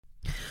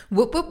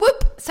Whoop, whoop,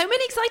 whoop. So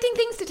many exciting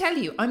things to tell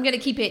you. I'm going to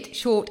keep it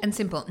short and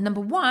simple. Number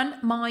one,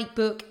 my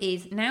book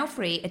is now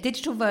free, a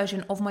digital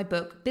version of my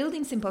book,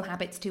 Building Simple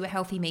Habits to a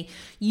Healthy Me.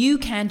 You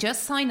can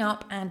just sign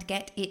up and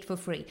get it for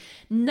free.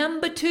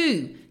 Number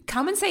two,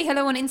 come and say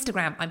hello on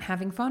Instagram. I'm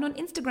having fun on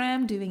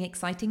Instagram doing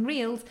exciting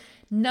reels.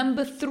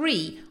 Number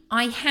three,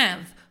 I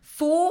have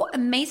 4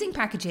 amazing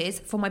packages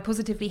for my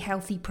Positively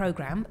Healthy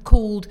program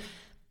called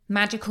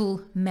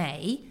Magical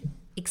May.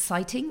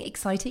 Exciting.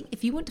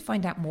 If you want to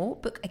find out more,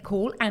 book a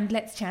call and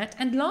let's chat.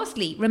 And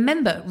lastly,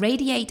 remember,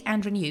 Radiate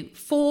and Renew.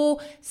 4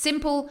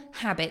 simple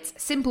habits,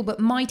 simple but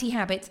mighty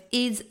habits,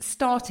 is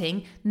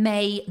starting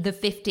May the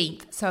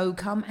 15th. So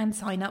come and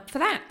sign up for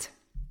that.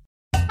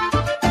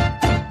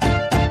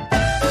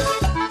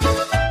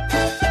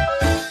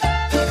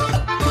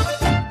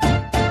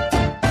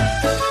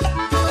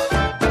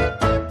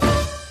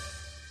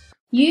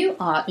 You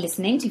are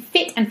listening to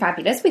Fit and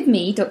Fabulous with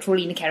me, Dr.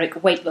 Alina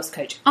Kerrick, weight loss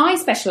coach. I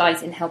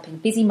specialise in helping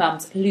busy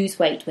mums lose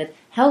weight with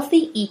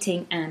healthy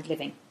eating and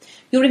living.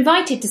 You're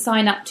invited to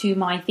sign up to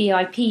my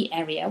VIP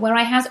area where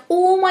I have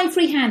all my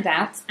free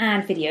handouts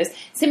and videos.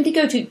 Simply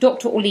go to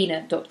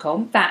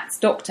drorlena.com, that's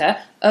Dr.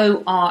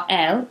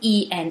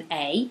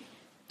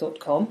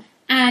 ORLENA.com,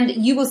 and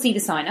you will see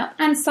the sign up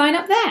and sign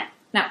up there.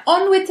 Now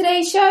on with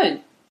today's show.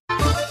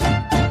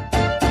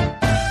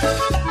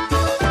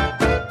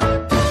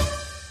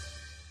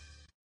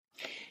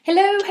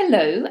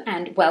 Hello,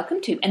 and welcome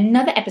to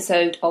another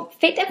episode of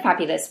Fit and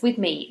Fabulous with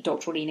me,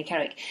 Dr. Alina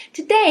Kerrick.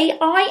 Today,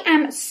 I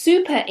am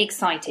super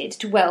excited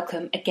to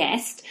welcome a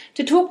guest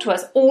to talk to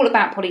us all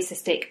about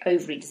polycystic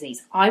ovary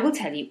disease. I will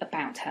tell you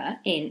about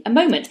her in a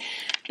moment.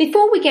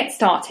 Before we get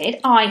started,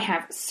 I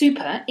have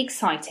super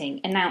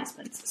exciting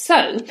announcements.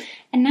 So,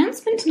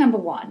 announcement number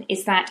 1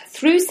 is that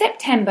through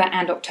September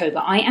and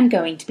October, I am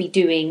going to be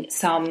doing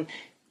some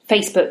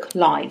Facebook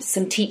Lives,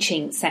 some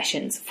teaching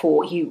sessions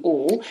for you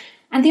all.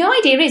 And the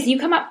idea is you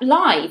come up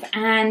live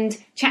and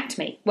chat to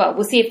me. Well,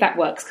 we'll see if that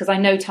works because I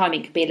know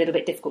timing can be a little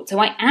bit difficult.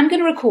 So I am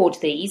going to record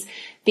these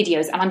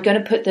videos and I'm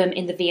going to put them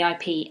in the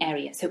VIP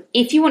area. So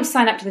if you want to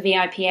sign up to the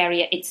VIP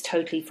area, it's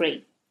totally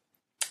free.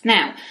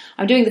 Now,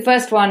 I'm doing the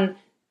first one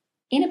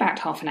in about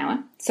half an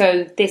hour.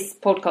 So this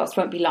podcast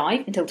won't be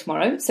live until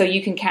tomorrow. So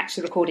you can catch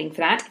the recording for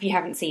that if you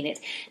haven't seen it.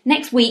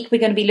 Next week, we're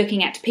going to be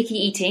looking at Picky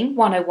Eating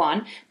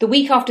 101. The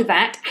week after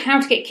that,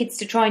 how to get kids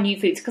to try new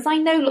foods. Because I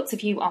know lots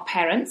of you are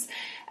parents.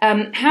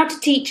 How to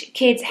teach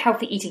kids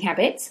healthy eating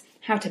habits,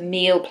 how to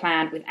meal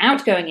plan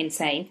without going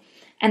insane,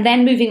 and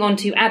then moving on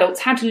to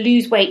adults, how to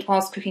lose weight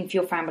whilst cooking for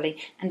your family,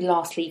 and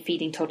lastly,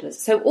 feeding toddlers.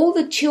 So all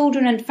the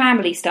children and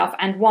family stuff,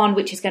 and one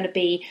which is going to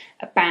be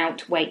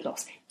about weight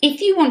loss.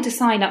 If you want to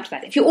sign up to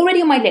that, if you're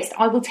already on my list,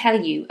 I will tell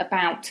you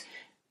about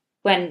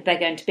when they're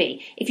going to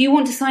be. If you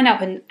want to sign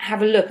up and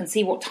have a look and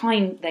see what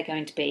time they're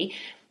going to be,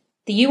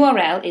 the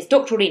URL is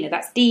Dr. Alina,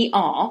 that's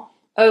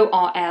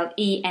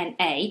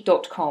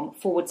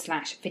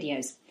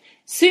drorlena.com/videos.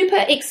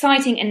 Super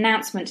exciting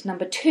announcement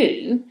number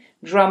 2,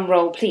 drum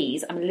roll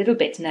please, I'm a little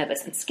bit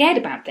nervous and scared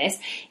about this,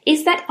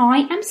 is that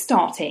I am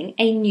starting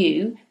a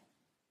new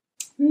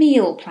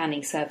meal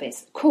planning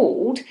service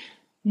called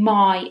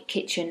My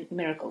Kitchen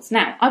Miracles.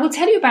 Now, I will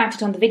tell you about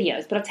it on the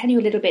videos, but I'll tell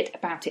you a little bit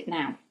about it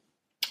now.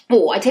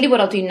 Or I tell you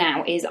what I'll do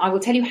now is I will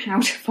tell you how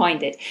to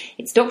find it.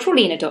 It's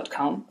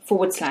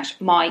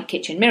drorlena.com/My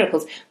Kitchen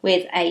Miracles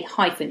with a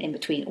hyphen in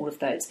between all of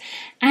those.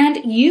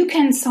 And you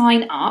can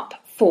sign up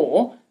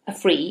for a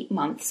free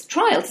month's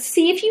trial to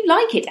see if you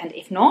like it. And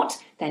if not,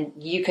 then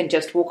you can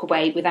just walk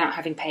away without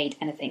having paid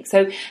anything.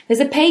 So there's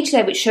a page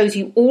there which shows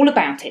you all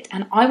about it.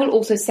 And I will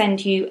also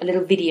send you a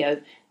little video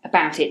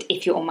about it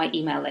if you're on my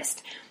email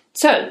list.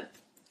 So,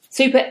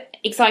 super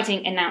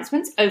exciting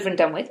announcements over and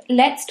done with.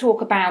 Let's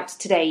talk about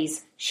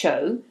today's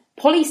show,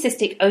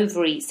 polycystic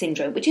ovary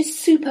syndrome, which is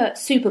super,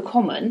 super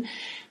common.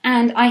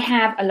 And I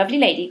have a lovely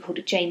lady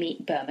called Jamie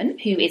Berman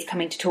who is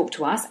coming to talk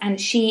to us, and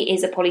she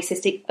is a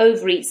polycystic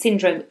ovary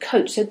syndrome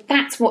coach. So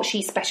that's what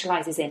she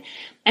specialises in.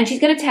 And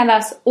she's going to tell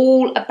us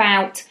all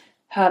about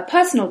her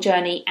personal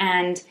journey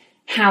and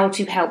how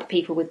to help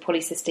people with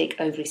polycystic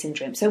ovary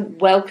syndrome. So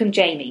welcome,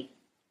 Jamie.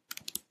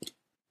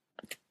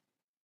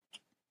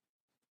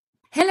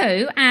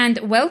 Hello and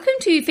welcome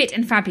to Fit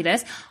and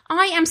Fabulous.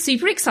 I am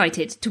super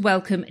excited to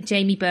welcome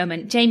Jamie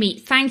Berman. Jamie,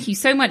 thank you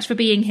so much for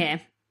being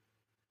here.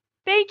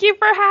 Thank you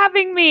for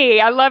having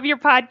me. I love your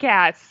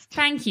podcast.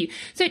 Thank you.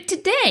 So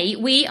today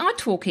we are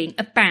talking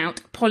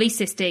about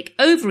polycystic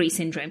ovary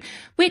syndrome,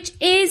 which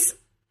is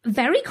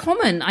very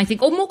common, I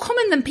think, or more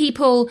common than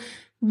people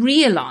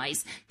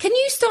realise. Can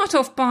you start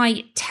off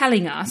by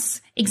telling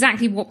us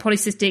exactly what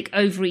polycystic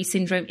ovary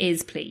syndrome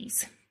is,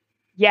 please?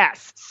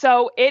 Yes.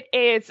 So it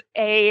is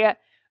a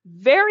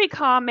very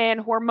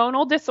common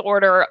hormonal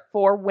disorder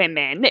for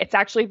women. It's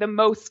actually the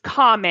most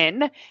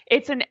common.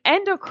 It's an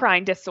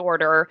endocrine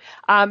disorder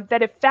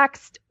that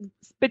affects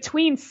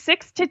between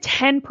 6 to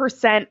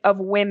 10% of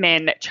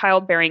women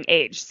childbearing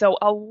age. So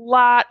a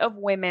lot of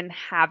women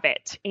have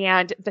it.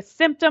 And the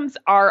symptoms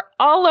are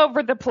all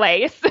over the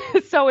place.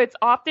 So it's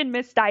often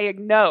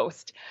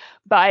misdiagnosed.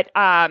 But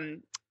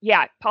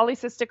Yeah,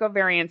 polycystic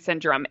ovarian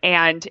syndrome.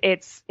 And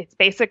it's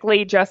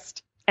basically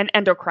just an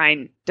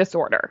endocrine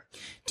disorder.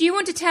 Do you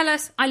want to tell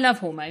us, I love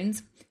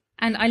hormones,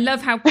 and I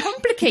love how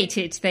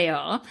complicated they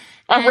are,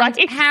 and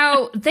right.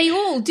 how they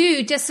all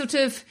do just sort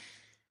of,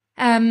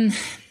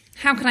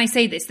 how can I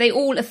say this? They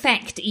all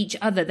affect each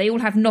other. They all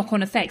have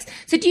knock-on effects.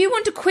 So do you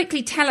want to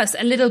quickly tell us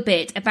a little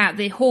bit about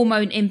the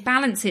hormone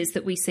imbalances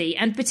that we see,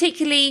 and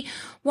particularly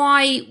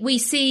why we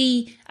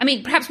see, I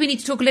mean, perhaps we need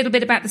to talk a little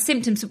bit about the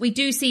symptoms, but we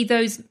do see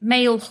those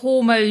male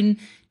hormone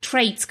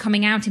traits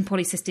coming out in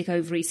polycystic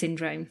ovary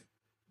syndrome.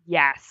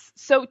 Yes.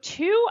 So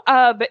two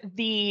of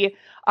the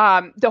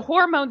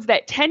hormones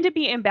that tend to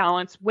be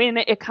imbalanced when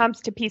it comes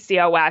to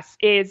PCOS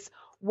is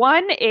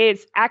one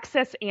is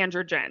excess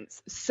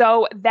androgens.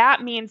 So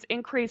that means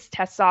increased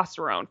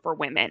testosterone for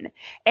women.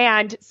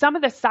 And some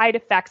of the side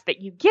effects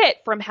that you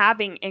get from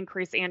having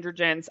increased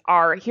androgens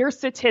are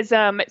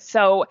hirsutism.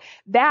 So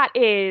that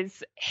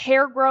is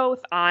hair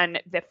growth on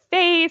the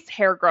face,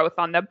 hair growth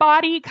on the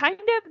body, kind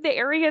of the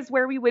areas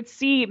where we would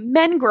see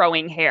men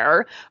growing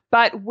hair,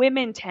 but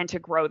women tend to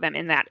grow them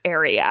in that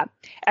area,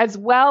 as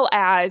well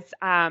as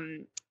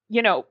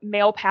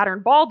male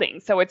pattern balding.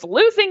 So it's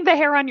losing the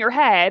hair on your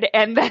head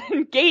and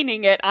then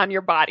gaining it on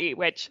your body,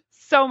 which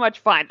so much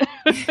fun.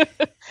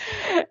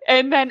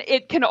 And then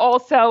it can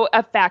also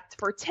affect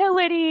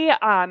fertility,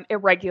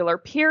 irregular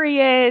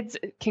periods,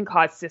 can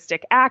cause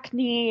cystic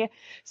acne.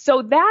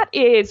 So that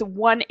is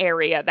one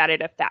area that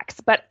it affects.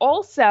 But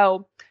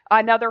also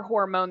another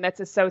hormone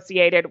that's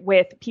associated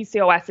with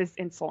PCOS is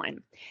insulin.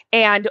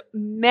 And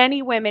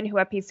many women who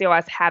have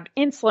PCOS have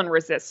insulin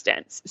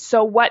resistance.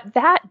 So what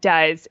that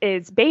does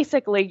is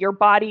basically your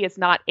body is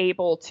not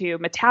able to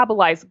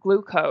metabolize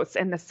glucose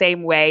in the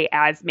same way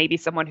as maybe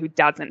someone who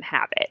doesn't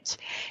have it.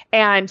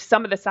 And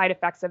some of the side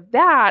effects of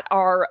that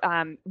are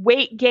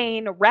weight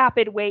gain,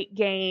 rapid weight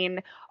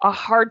gain, a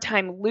hard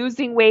time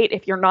losing weight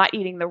if you're not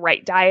eating the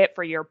right diet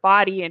for your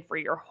body and for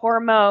your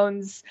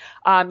hormones.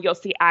 You'll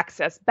see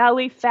excess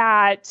belly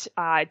fat,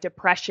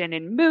 depression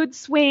and mood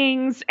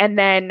swings, and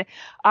then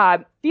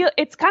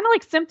it's kind of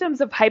like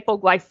symptoms of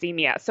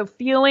hypoglycemia. So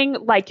feeling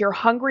like you're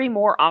hungry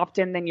more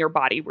often than your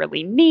body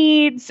really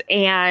needs,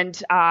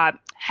 and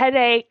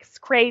headaches,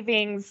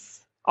 cravings,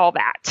 all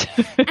that.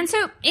 And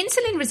so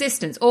insulin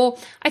resistance, or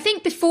I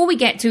think before we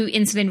get to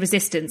insulin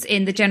resistance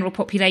in the general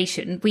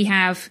population, we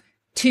have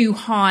too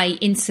high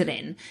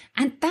insulin.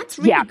 And that's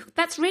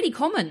really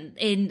common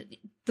in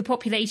the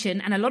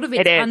population, and a lot of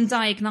it's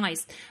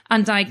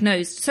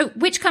undiagnosed. So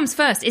which comes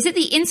first? Is it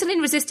the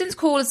insulin resistance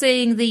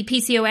causing the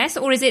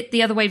PCOS, or is it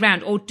the other way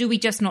around, or do we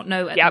just not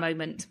know at the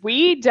moment?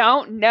 We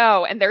don't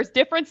know. And there's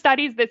different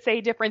studies that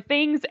say different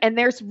things, and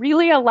there's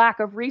really a lack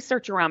of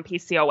research around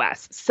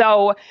PCOS.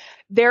 So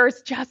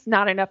there's just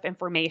not enough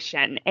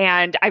information.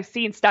 And I've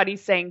seen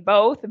studies saying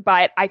both,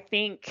 but I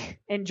think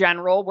in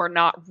general, we're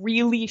not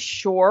really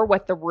sure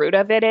what the root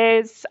of it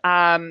is.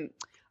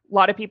 A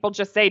lot of people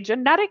just say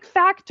genetic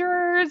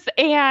factors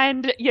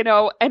and,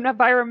 and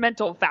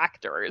environmental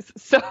factors.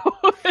 So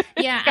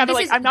it's kind of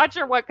like, I'm not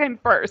sure what came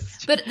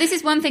first. But this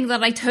is one thing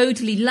that I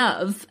totally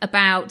love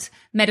about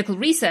medical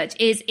research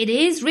is it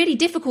is really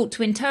difficult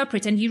to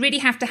interpret, and you really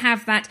have to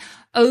have that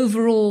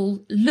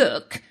overall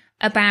look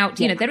about,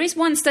 there is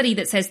one study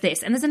that says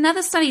this, and there's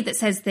another study that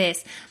says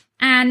this.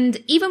 And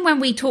even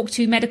when we talk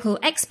to medical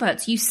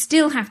experts, you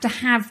still have to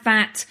have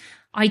that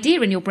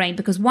idea in your brain,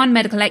 because one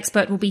medical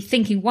expert will be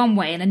thinking one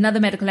way and another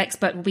medical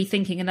expert will be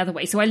thinking another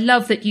way. So I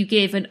love that you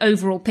give an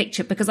overall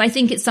picture, because I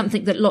think it's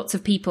something that lots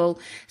of people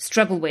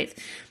struggle with.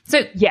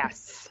 So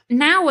yes.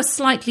 Now a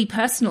slightly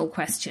personal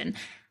question.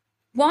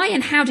 Why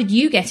and how did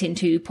you get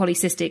into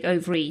polycystic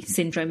ovary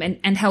syndrome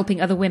and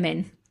helping other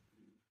women?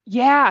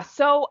 Yeah,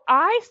 so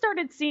I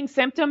started seeing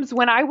symptoms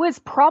when I was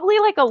probably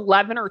like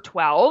 11 or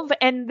 12.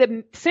 And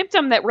the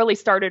symptom that really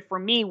started for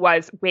me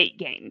was weight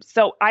gain.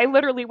 So I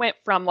literally went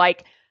from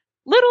like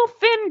little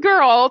thin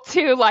girl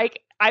to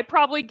like, I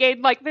probably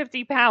gained like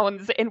 50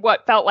 pounds in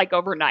what felt like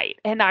overnight.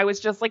 And I was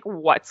just like,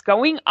 what's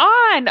going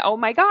on? Oh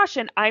my gosh.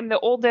 And I'm the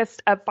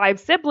oldest of 5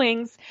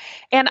 siblings,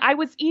 and I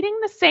was eating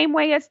the same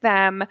way as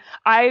them.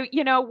 I,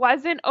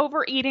 wasn't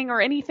overeating or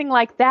anything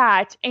like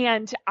that.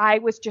 And I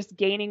was just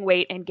gaining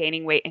weight and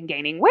gaining weight and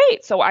gaining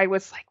weight. So I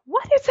was like,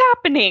 what is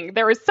happening?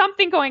 There is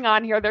something going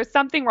on here. There's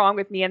something wrong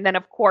with me. And then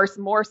of course,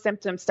 more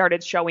symptoms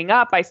started showing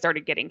up. I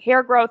started getting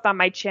hair growth on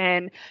my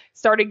chin,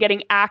 started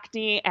getting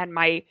acne, and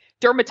my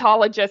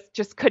dermatologist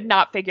just could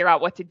not figure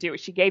out what to do.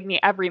 She gave me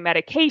every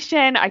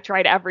medication. I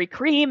tried every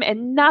cream,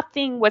 and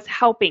nothing was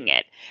helping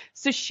it.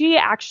 So she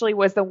actually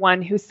was the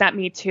one who sent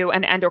me to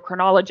an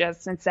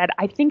endocrinologist and said,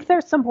 I think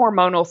there's some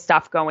hormonal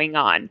stuff going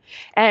on.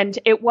 And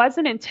it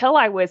wasn't until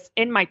I was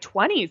in my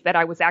 20s that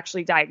I was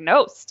actually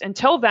diagnosed.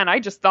 Until then, I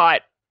just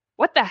thought,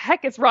 what the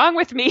heck is wrong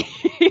with me?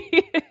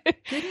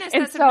 Goodness,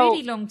 that's a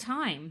really long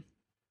time.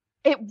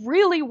 It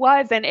really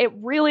was. And it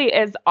really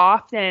is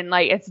often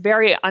like it's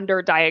very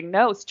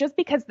underdiagnosed just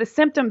because the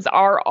symptoms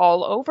are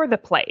all over the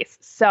place.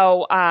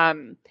 So,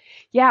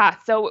 Yeah,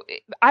 so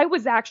I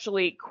was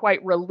actually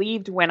quite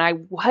relieved when I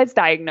was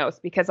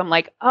diagnosed because I'm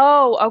like,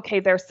 oh,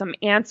 okay, there's some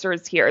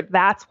answers here.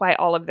 That's why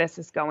all of this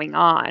is going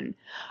on.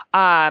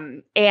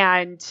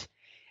 And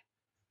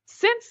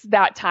since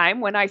that time,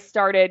 when I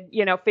started,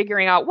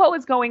 figuring out what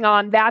was going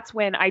on, that's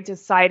when I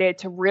decided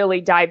to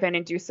really dive in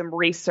and do some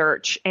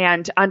research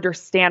and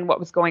understand what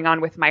was going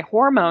on with my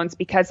hormones.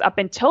 Because up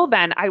until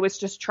then, I was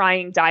just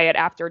trying diet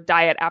after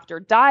diet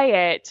after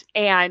diet.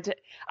 And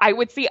I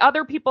would see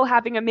other people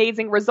having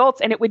amazing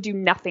results and it would do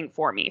nothing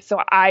for me.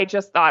 So I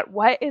just thought,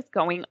 what is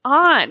going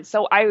on?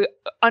 So I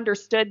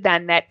understood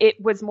then that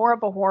it was more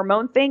of a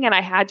hormone thing and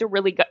I had to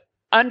really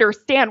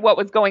understand what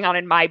was going on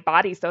in my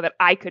body so that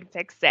I could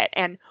fix it.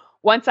 And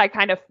once I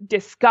kind of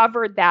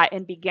discovered that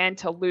and began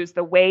to lose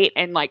the weight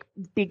and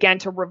began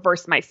to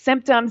reverse my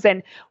symptoms,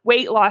 and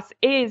weight loss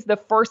is the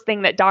first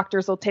thing that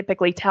doctors will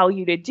typically tell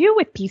you to do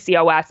with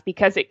PCOS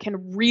because it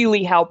can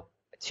really help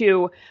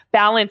to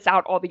balance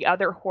out all the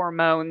other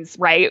hormones,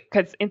 right?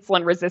 Because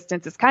insulin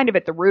resistance is kind of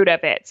at the root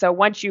of it. So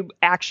once you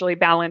actually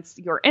balance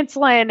your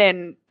insulin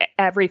and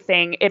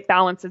everything, it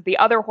balances the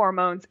other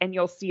hormones and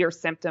you'll see your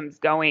symptoms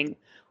going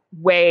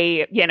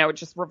way,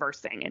 just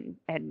reversing.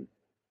 And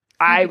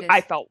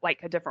I felt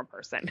like a different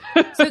person.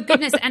 So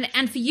goodness.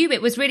 And for you,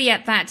 it was really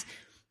at that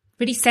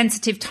really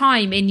sensitive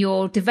time in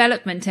your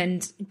development,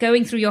 and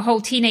going through your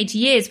whole teenage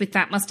years with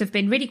that must have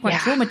been really quite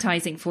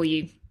traumatizing for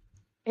you.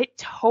 It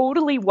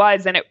totally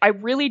was. And I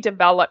really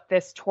developed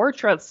this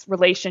torturous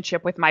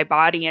relationship with my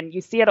body. And you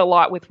see it a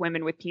lot with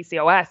women with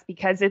PCOS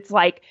because it's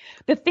like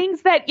the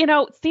things that,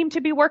 seem to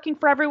be working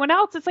for everyone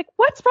else. It's like,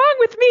 what's wrong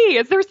with me?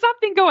 Is there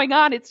something going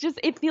on? It's just,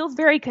 it feels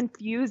very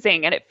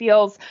confusing and it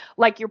feels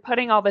like you're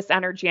putting all this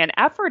energy and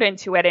effort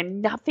into it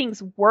and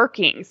nothing's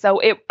working.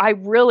 So I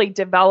really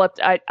developed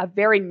a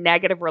very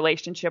negative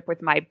relationship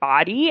with my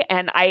body.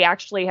 And I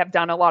actually have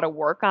done a lot of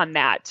work on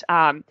that.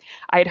 I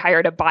had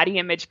hired a body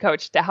image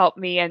coach to help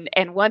me.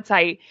 And once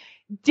I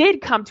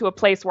did come to a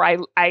place where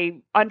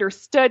I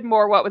understood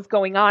more what was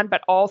going on,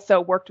 but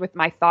also worked with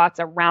my thoughts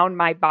around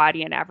my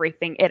body and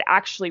everything, it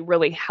actually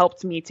really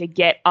helped me to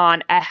get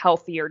on a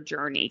healthier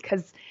journey.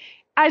 Because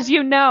as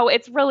you know,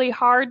 it's really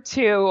hard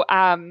to,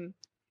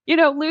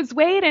 lose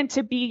weight and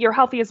to be your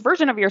healthiest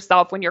version of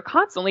yourself when you're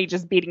constantly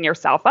just beating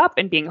yourself up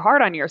and being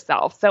hard on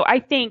yourself. So I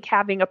think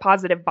having a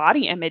positive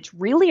body image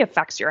really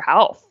affects your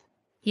health.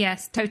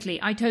 Yes, totally.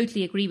 I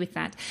totally agree with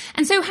that.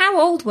 And so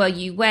how old were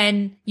you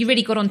when you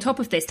really got on top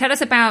of this? Tell us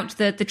about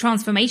the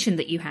transformation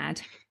that you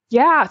had.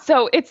 Yeah,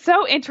 so it's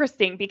so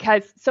interesting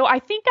because I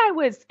think I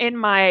was in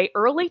my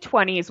early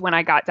 20s when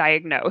I got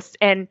diagnosed,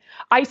 and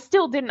I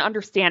still didn't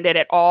understand it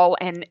at all.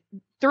 And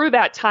through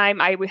that time,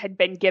 I had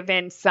been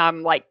given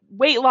some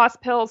weight loss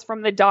pills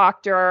from the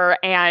doctor,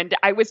 and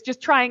I was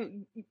just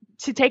trying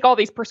to take all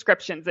these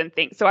prescriptions and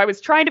things. So I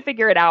was trying to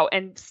figure it out,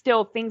 and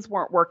still things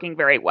weren't working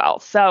very well.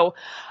 So,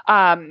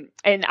 and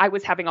I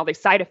was having all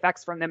these side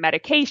effects from the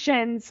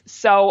medications.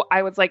 So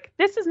I was like,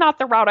 this is not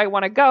the route I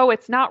want to go.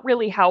 It's not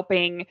really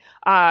helping,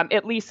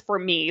 at least for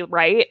me.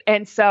 Right.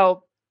 And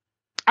so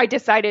I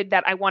decided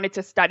that I wanted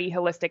to study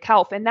holistic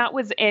health. And that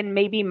was in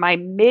maybe my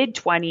mid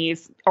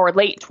 20s or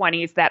late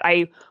 20s that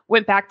I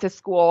went back to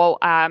school,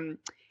 and,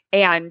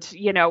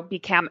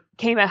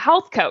 became a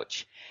health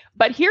coach.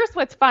 But here's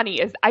what's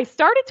funny is I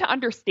started to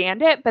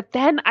understand it, but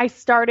then I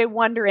started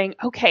wondering,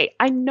 okay,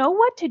 I know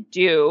what to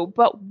do,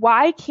 but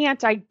why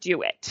can't I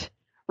do it?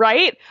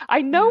 Right?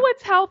 I know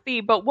what's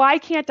healthy, but why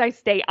can't I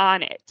stay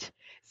on it?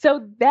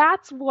 So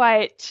that's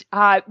what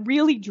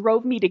really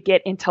drove me to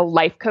get into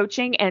life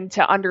coaching and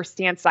to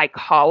understand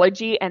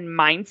psychology and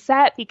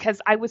mindset,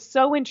 because I was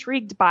so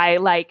intrigued by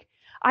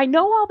I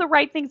know all the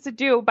right things to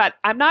do, but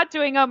I'm not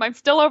doing them. I'm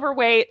still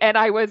overweight. And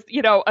I was,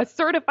 a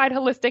certified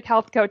holistic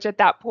health coach at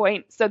that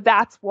point. So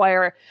that's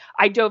where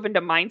I dove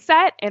into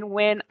mindset. And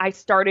when I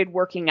started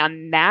working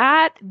on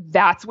that,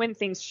 that's when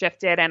things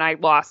shifted and I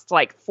lost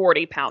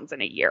 40 pounds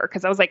in a year.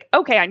 Cause I was like,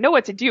 okay, I know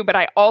what to do, but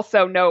I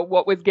also know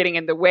what was getting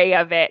in the way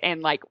of it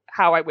and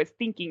how I was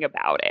thinking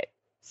about it.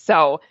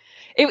 So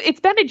it's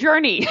been a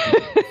journey.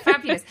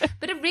 Fabulous,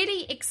 but a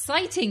really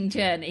exciting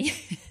journey.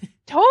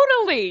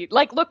 Totally.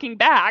 Looking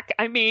back,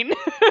 I mean,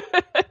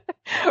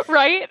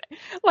 right?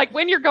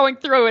 When you're going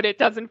through it, it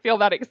doesn't feel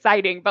that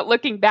exciting. But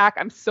looking back,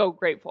 I'm so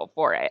grateful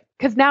for it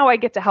because now I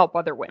get to help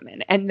other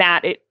women. And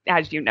that,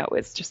 as you know,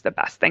 is just the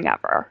best thing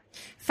ever.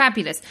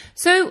 Fabulous.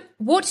 So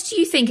what do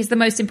you think is the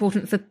most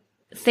important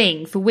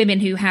thing for women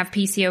who have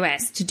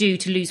PCOS to do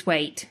to lose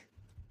weight?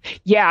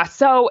 Yeah.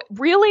 So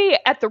really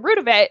at the root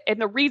of it,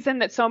 and the reason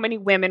that so many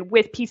women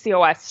with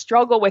PCOS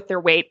struggle with their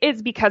weight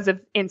is because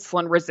of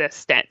insulin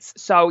resistance.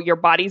 So your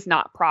body's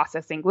not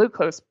processing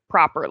glucose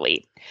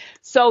properly.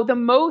 So the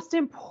most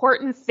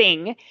important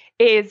thing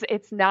is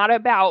it's not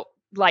about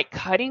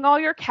cutting all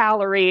your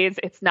calories.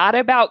 It's not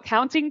about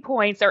counting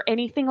points or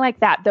anything like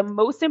that. The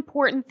most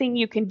important thing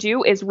you can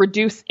do is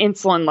reduce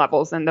insulin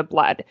levels in the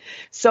blood.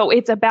 So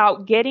it's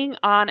about getting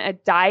on a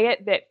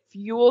diet that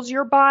fuels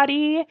your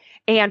body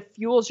and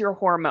fuels your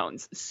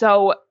hormones.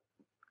 So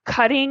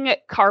cutting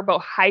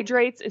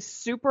carbohydrates is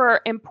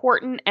super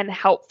important and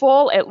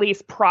helpful, at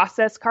least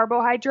processed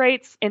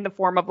carbohydrates in the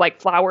form of like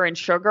flour and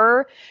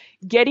sugar.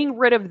 Getting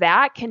rid of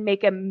that can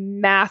make a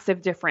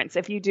massive difference.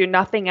 If you do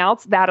nothing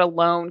else, that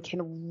alone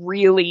can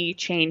really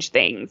change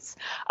things.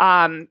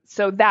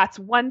 So that's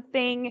one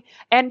thing.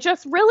 And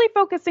just really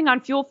focusing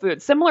on fuel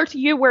foods, similar to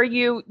you, where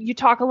you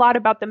talk a lot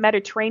about the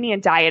Mediterranean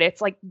diet.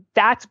 It's like,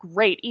 that's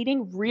great.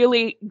 Eating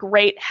really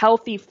great,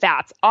 healthy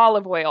fats,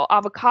 olive oil,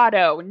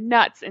 avocado,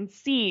 nuts, and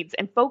seeds,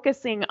 and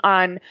focusing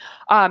on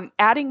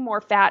adding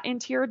more fat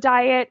into your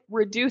diet,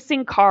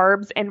 reducing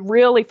carbs, and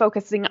really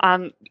focusing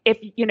on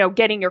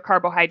getting your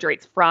carbohydrates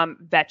from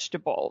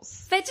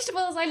vegetables.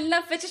 Vegetables. I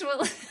love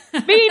vegetables.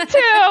 Me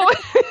too.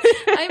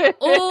 I'm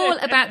all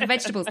about the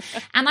vegetables.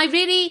 And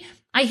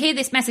I hear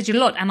this message a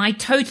lot, and I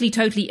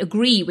totally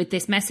agree with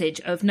this message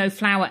of no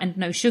flour and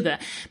no sugar.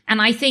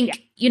 And I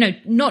think,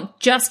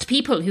 not just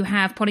people who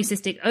have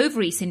polycystic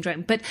ovary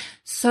syndrome, but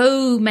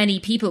so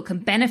many people can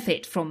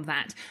benefit from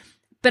that.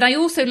 But I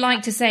also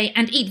like to say,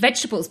 and eat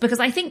vegetables, because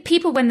I think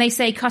people, when they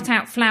say cut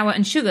out flour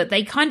and sugar,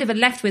 they kind of are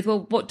left with,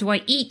 well, what do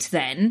I eat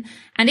then?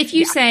 And if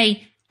you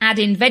say add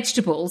in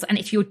vegetables, and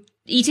if you're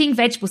eating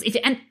vegetables,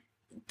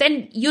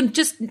 then you're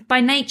just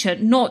by nature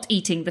not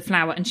eating the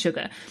flour and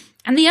sugar.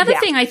 And the other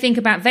thing I think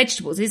about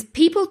vegetables is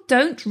people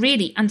don't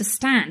really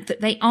understand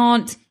that they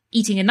aren't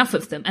eating enough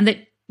of them, and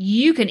that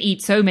you can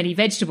eat so many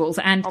vegetables,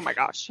 and oh my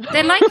gosh,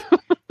 they're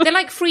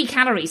like free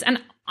calories. And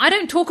I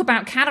don't talk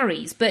about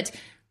calories, but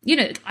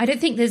I don't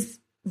think there's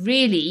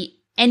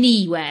really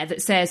anywhere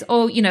that says,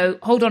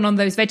 hold on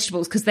those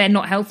vegetables because they're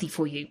not healthy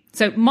for you.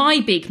 So my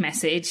big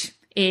message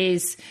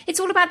is it's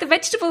all about the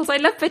vegetables. I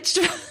love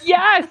vegetables.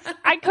 Yes,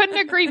 I couldn't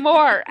agree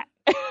more.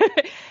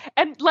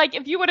 And like,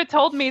 if you would have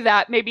told me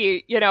that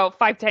maybe,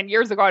 5-10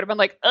 years ago, I'd have been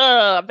like,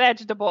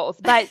 vegetables.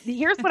 But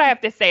here's what I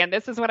have to say. And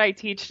this is what I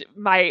teach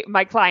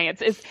my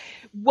clients is,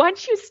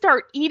 once you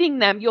start eating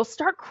them, you'll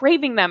start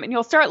craving them and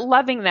you'll start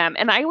loving them.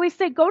 And I always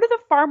say, go to the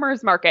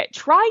farmer's market,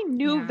 try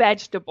new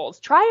vegetables,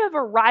 try a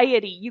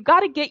variety. You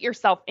got to get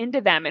yourself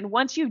into them. And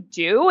once you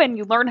do, and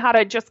you learn how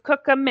to just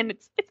cook them, and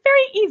it's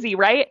very easy,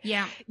 right?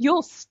 Yeah.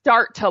 You'll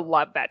start to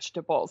love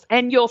vegetables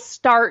and you'll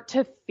start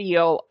to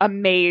feel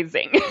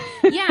amazing.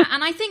 Yeah.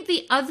 And I think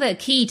the other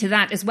key to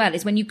that as well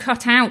is when you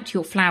cut out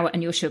your flour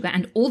and your sugar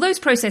and all those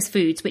processed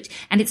foods,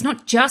 and it's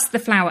not just the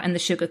flour and the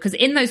sugar, because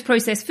in those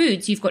processed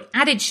foods, you've got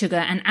added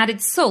sugar and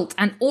added salt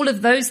and all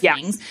of those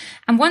things.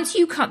 And once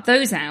you cut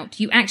those out,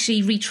 you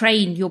actually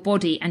retrain your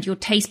body and your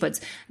taste buds.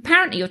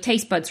 Apparently your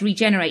taste buds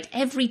regenerate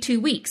every 2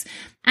 weeks.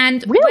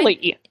 And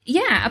really?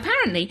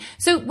 Apparently.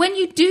 So when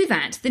you do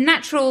that, the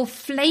natural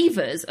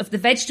flavors of the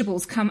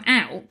vegetables come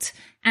out,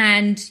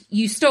 and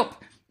you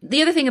stop.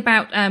 The other thing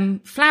about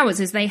flours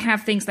is they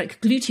have things like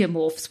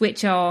gluteomorphs,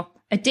 which are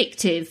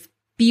addictive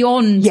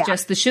beyond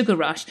just the sugar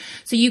rush.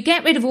 So you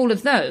get rid of all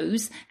of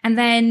those, and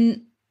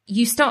then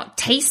you start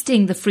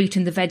tasting the fruit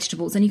and the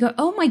vegetables, and you go,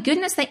 oh my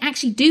goodness, they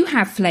actually do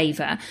have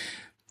flavor.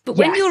 But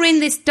when you're in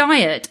this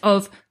diet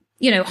of,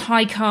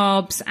 high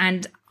carbs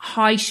and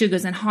high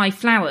sugars and high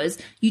flours,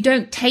 you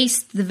don't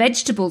taste the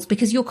vegetables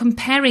because you're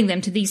comparing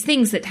them to these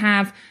things that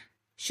have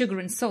sugar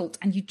and salt,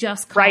 and you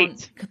just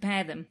can't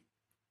compare them.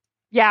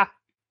 Yeah.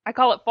 I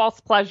call it false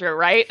pleasure,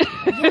 right?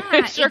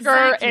 Yeah,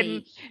 Sugar exactly.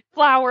 and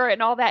flour and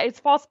all that. It's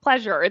false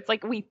pleasure. It's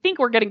like we think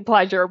we're getting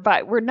pleasure,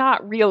 but we're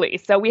not really.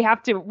 So we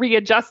have to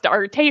readjust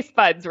our taste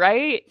buds,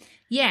 right?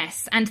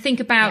 Yes. And think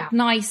about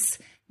nice,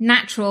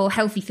 natural,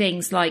 healthy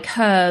things like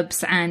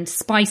herbs and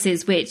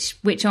spices,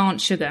 which aren't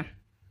sugar.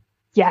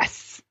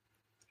 Yes.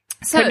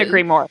 So, couldn't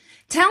agree more.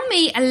 Tell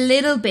me a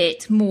little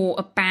bit more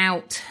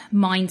about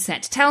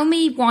mindset. Tell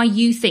me why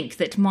you think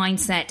that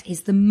mindset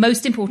is the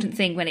most important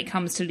thing when it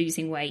comes to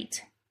losing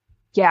weight.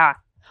 Yeah.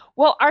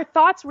 Well, our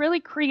thoughts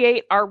really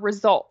create our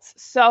results.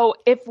 So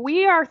if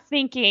we are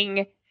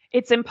thinking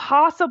it's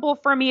impossible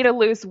for me to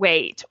lose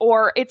weight,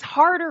 or it's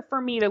harder for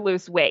me to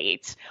lose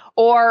weight,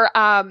 or,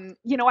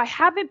 I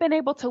haven't been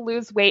able to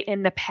lose weight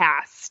in the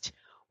past,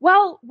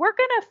 well, we're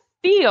going to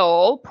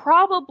feel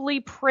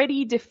probably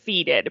pretty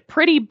defeated,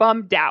 pretty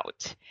bummed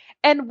out.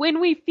 And when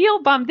we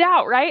feel bummed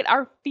out, right,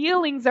 our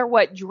feelings are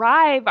what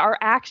drive our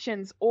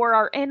actions or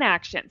our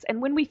inactions.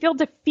 And when we feel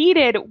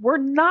defeated, we're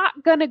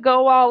not going to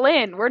go all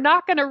in. We're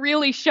not going to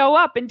really show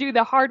up and do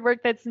the hard work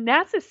that's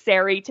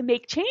necessary to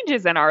make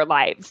changes in our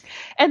lives.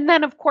 And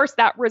then, of course,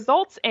 that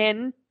results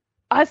in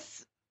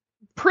us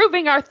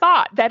proving our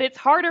thought that it's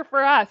harder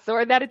for us,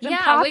 or that it's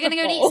impossible. We're going to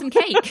go and eat some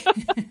cake.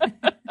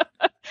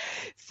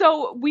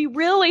 So we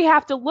really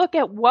have to look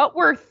at what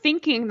we're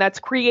thinking that's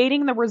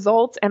creating the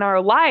results in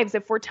our lives.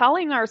 If we're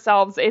telling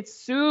ourselves it's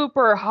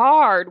super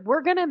hard,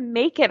 we're going to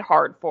make it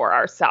hard for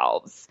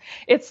ourselves.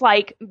 It's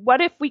like, what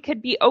if we could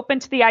be open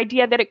to the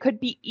idea that it could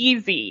be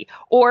easy,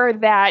 or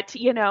that,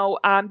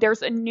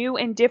 there's a new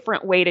and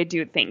different way to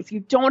do things.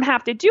 You don't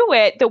have to do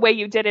it the way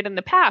you did it in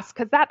the past,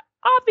 because that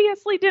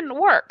obviously didn't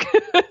work.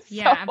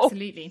 Yeah,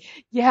 absolutely.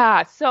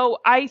 Yeah. So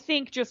I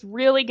think just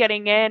really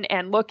getting in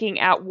and looking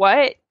at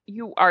what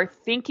you are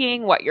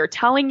thinking, what you're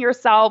telling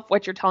yourself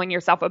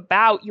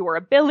about your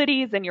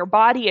abilities and your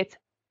body. It's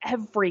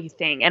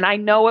everything. And I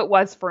know it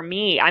was for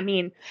me. I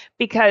mean,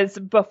 because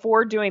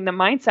before doing the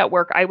mindset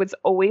work, I was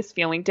always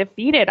feeling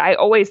defeated. I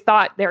always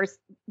thought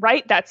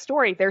that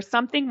story, there's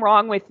something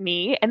wrong with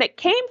me. And it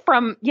came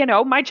from,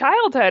 my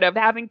childhood of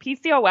having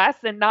PCOS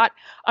and not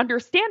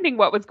understanding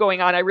what was going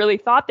on. I really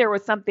thought there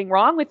was something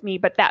wrong with me,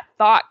 but that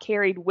thought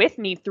carried with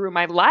me through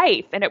my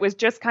life. And it was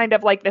just kind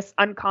of like this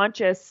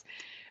unconscious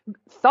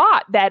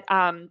thought that,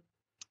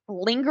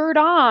 lingered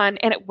on,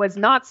 and it was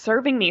not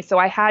serving me. So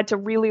I had to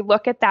really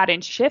look at that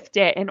and shift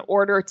it in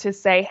order to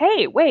say,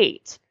 hey,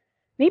 wait,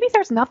 maybe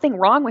there's nothing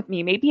wrong with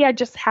me. Maybe I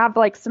just have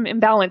like some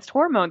imbalanced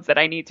hormones that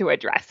I need to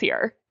address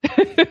here.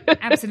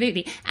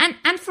 Absolutely.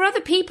 And for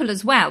other people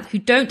as well who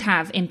don't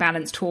have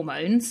imbalanced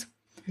hormones.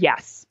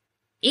 Yes.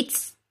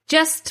 It's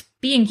just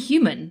being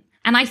human.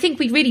 And I think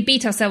we really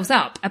beat ourselves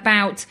up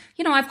about,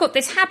 I've got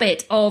this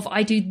habit of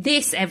I do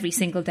this every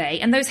single day,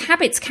 and those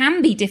habits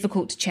can be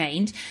difficult to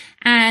change.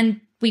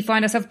 And we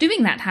find ourselves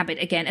doing that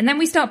habit again. And then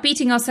we start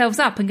beating ourselves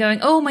up and going,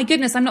 oh my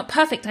goodness, I'm not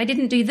perfect. I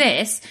didn't do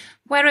this.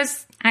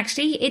 Whereas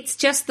actually it's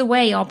just the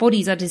way our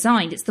bodies are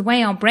designed. It's the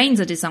way our brains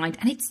are designed.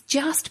 And it's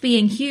just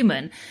being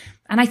human.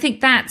 And I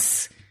think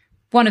that's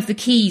one of the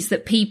keys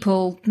that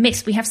people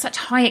miss. We have such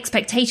high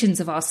expectations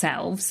of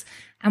ourselves,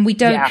 and we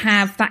don't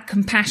have that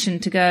compassion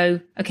to go,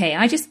 okay,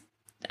 I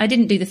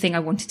didn't do the thing I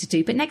wanted to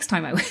do, but next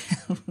time I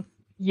will.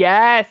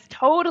 Yes,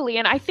 totally.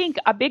 And I think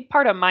a big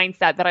part of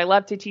mindset that I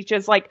love to teach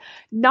is like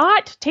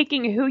not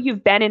taking who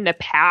you've been in the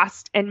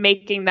past and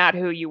making that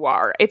who you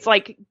are. It's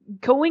like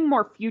going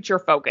more future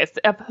focused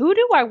of who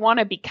do I want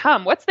to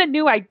become? What's the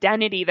new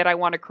identity that I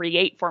want to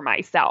create for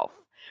myself?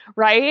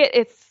 Right?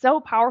 It's so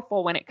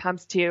powerful when it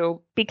comes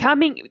to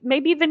becoming,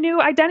 maybe the new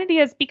identity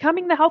is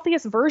becoming the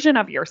healthiest version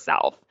of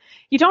yourself.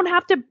 You don't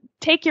have to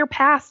take your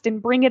past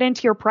and bring it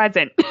into your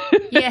present.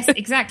 Yes,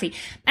 exactly.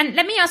 And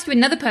let me ask you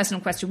another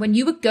personal question. When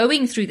you were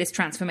going through this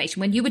transformation,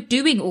 when you were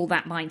doing all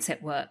that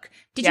mindset work,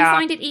 did you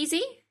find it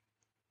easy?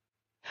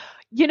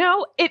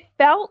 It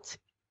felt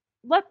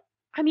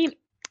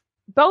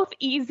both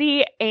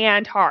easy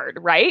and hard,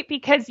 right?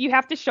 Because you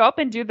have to show up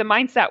and do the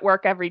mindset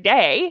work every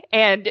day.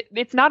 And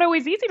it's not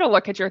always easy to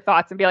look at your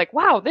thoughts and be like,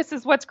 wow, this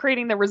is what's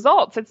creating the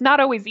results. It's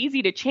not always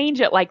easy to change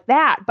it like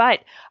that.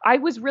 But I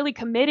was really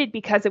committed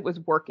because it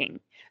was working.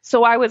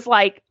 So I was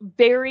like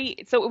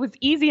so it was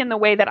easy in the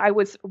way that I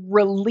was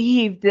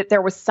relieved that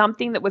there was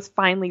something that was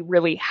finally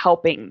really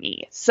helping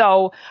me.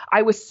 So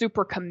I was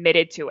super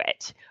committed to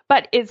it.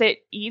 But is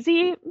it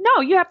easy?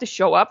 No, you have to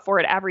show up for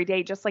it every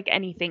day, just like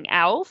anything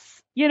else,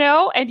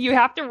 and you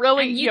have to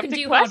really, you have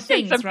to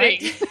question some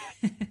things.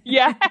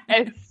 Yes.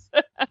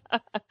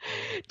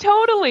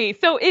 Totally.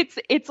 So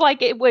it's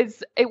like it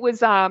was,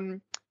 I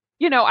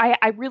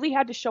really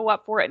had to show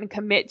up for it and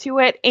commit to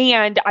it.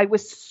 And I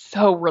was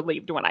so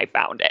relieved when I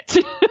found it.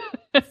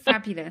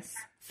 Fabulous.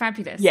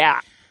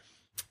 Yeah.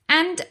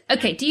 And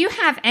okay, do you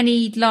have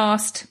any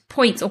last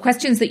points or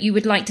questions that you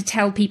would like to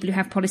tell people who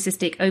have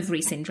polycystic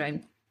ovary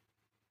syndrome?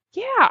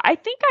 Yeah, I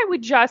think I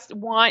would just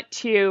want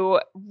to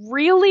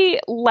really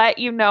let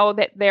you know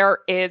that there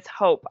is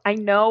hope. I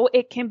know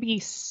it can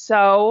be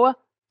so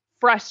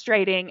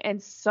frustrating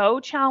and so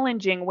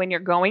challenging when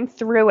you're going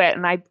through it.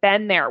 And I've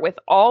been there with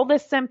all the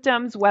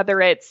symptoms, whether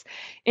it's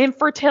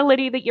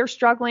infertility that you're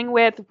struggling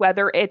with,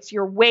 whether it's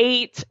your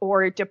weight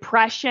or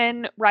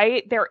depression,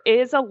 right? There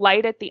is a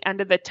light at the end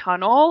of the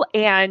tunnel.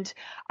 And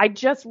I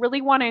just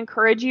really want to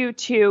encourage you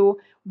to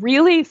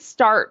really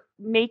start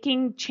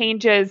making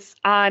changes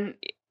on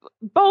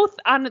both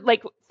on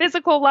like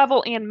physical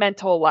level and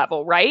mental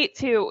level, right?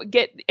 To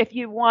get, if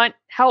you want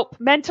help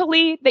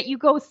mentally, that you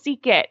go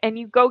seek it and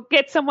you go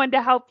get someone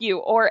to help you.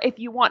 Or if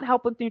you want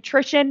help with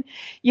nutrition,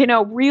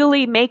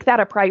 really make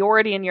that a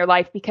priority in your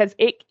life, because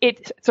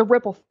it's a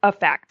ripple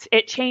effect.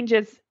 It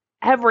changes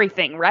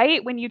everything,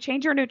 right? When you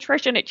change your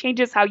nutrition, it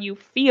changes how you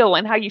feel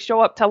and how you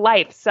show up to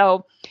life.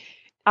 So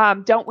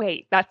don't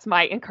wait. That's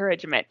my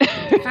encouragement.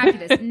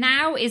 Fabulous.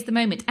 Now is the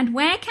moment. And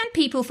where can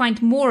people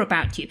find more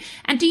about you?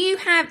 And do you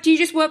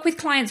just work with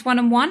clients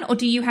one-on-one, or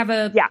do you have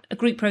a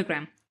group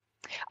program?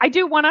 I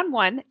do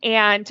one-on-one,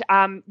 and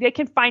they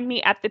can find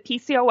me at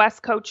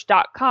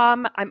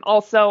thepcoscoach.com. I'm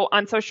also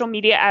on social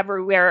media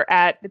everywhere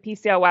at the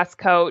PCOS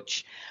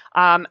Coach.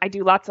 I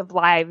do lots of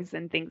lives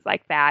and things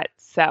like that.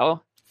 So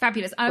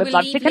fabulous. I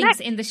will leave links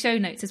in the show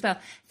notes as well.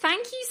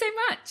 Thank you so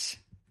much.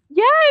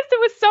 Yes, it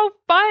was so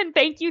fun.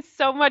 Thank you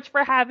so much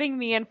for having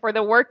me and for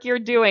the work you're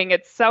doing.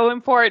 It's so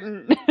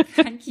important.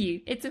 Thank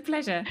you. It's a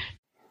pleasure.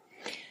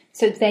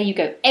 So there you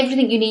go.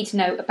 Everything you need to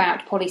know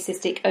about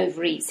polycystic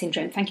ovary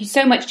syndrome. Thank you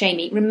so much,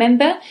 Jamie.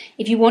 Remember,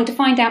 if you want to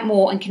find out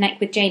more and connect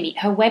with Jamie,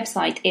 her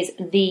website is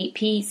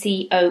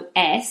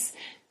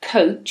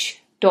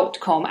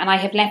thepcoscoach.com, and I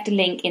have left a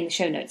link in the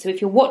show notes. So if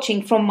you're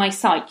watching from my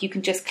site, you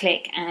can just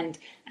click and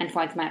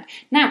find them out.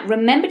 Now,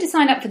 remember to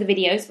sign up for the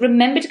videos.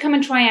 Remember to come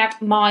and try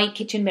out my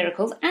kitchen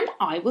miracles, and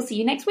I will see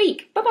you next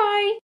week.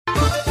 Bye-bye.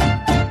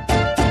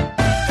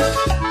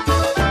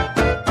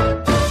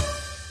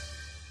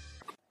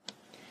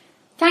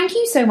 Thank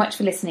thank you so much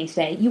for listening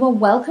today. You are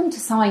welcome to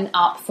sign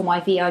up for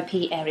my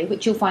VIP area,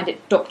 which you'll find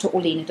at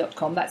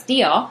drorlena.com. That's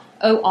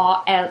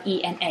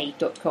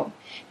drorlena.com.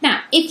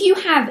 Now, if you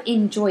have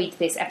enjoyed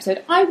this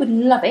episode, I would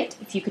love it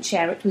if you could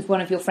share it with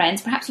one of your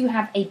friends. Perhaps you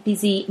have a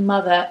busy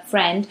mother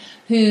friend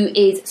who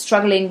is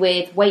struggling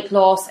with weight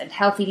loss and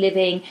healthy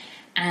living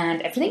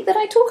and everything that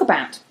I talk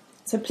about.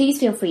 So please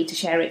feel free to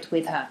share it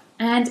with her.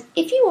 And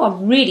if you are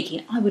really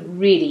keen, I would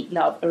really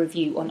love a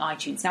review on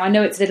iTunes. Now, I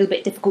know it's a little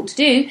bit difficult to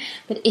do,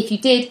 but if you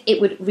did, it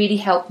would really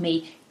help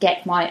me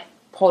get my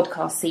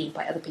podcast seen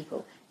by other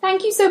people.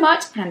 Thank you so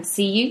much, and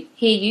see you,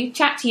 hear you,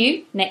 chat to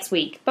you next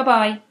week.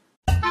 Bye-bye.